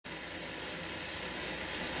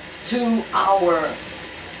to our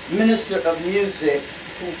minister of music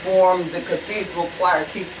who formed the Cathedral Choir,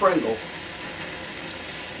 Keith Pringle.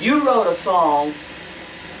 You wrote a song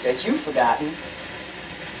that you've forgotten.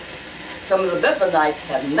 Some of the Bethanites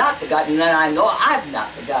have not forgotten, and I know I've not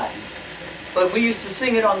forgotten. But we used to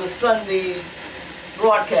sing it on the Sunday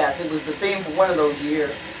broadcast. It was the theme for one of those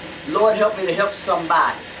years. Lord, help me to help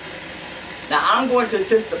somebody. Now I'm going to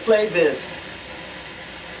attempt to play this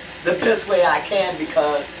the best way I can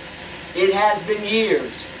because it has been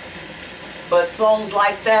years. But songs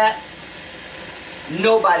like that,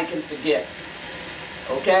 nobody can forget.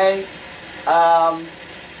 Okay?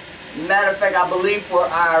 Matter of fact, I believe for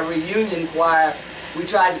our reunion choir, we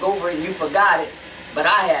tried to go over it and you forgot it, but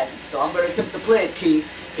I hadn't. So I'm going to attempt to play it,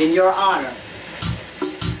 Keith, in your honor.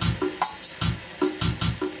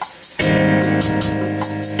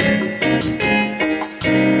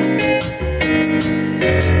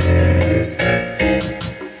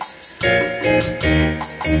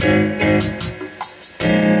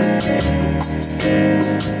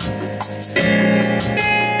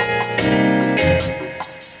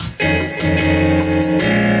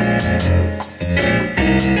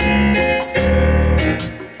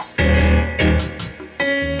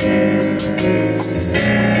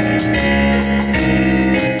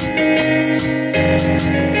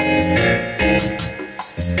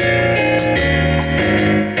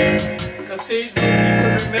 Cathedral, you can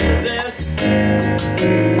remember this?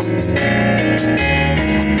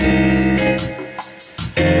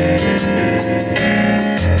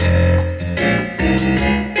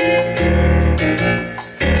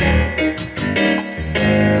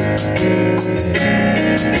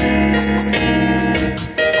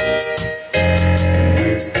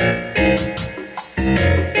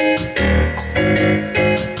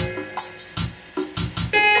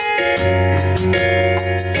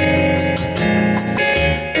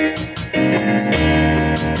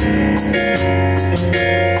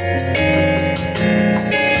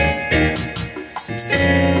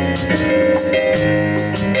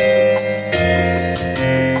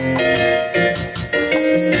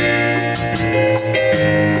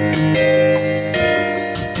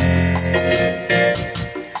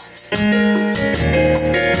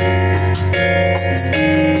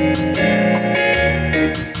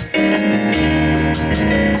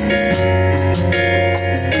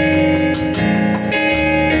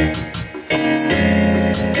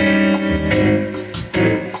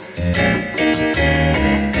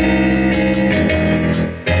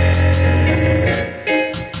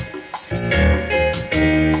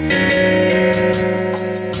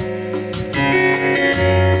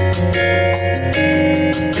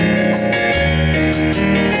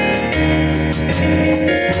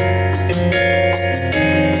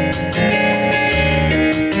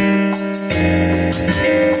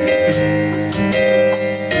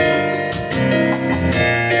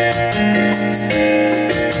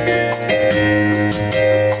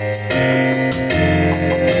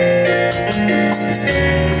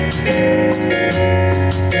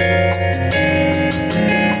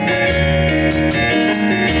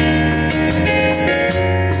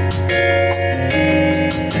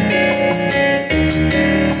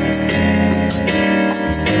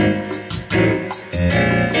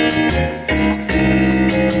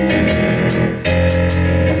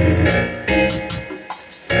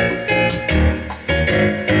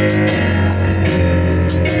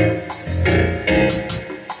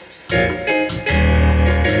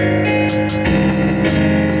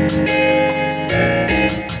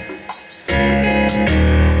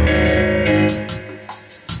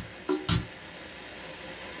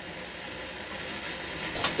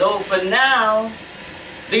 So for now,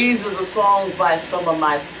 these are the songs by some of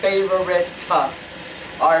my favorite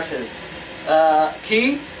artists.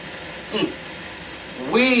 Keith,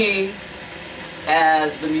 we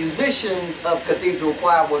as the musicians of Cathedral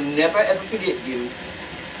Choir will never ever forget you.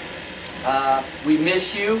 We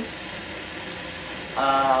miss you.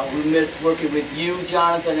 We miss working with you,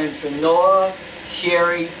 Jonathan and Trinora,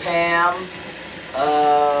 Sherry, Pam,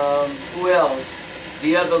 who else?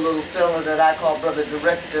 The other little fella that I call Brother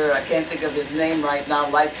Director, I can't think of his name right now,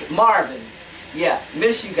 Marvin. Yeah,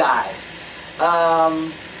 miss you guys.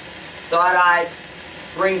 Thought I'd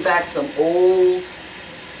bring back some old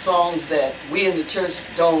songs that we in the church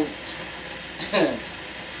don't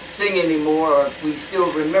sing anymore, or we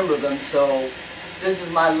still remember them. So this is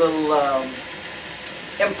my little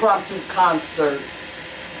impromptu concert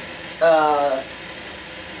to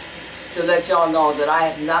let y'all know that I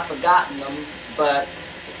have not forgotten them, but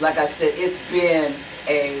like I said, it's been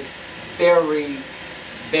a very,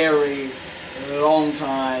 very long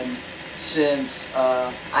time since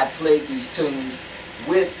I played these tunes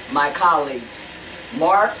with my colleagues.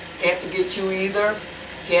 Mark, can't forget you either.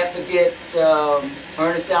 Can't forget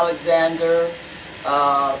Ernest Alexander,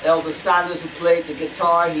 Elder Saunders, who played the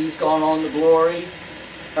guitar. He's gone on to glory.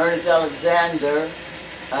 Ernest Alexander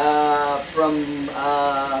from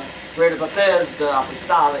Greater Bethesda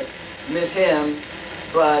Apostolic. Miss him,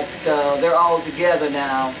 but they're all together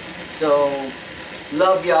now. So,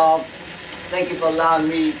 love y'all. Thank you for allowing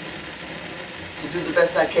me to do the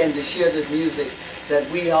best I can to share this music that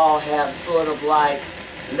we all have sort of like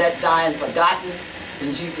let die and forgotten.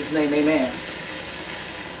 In Jesus' name, amen.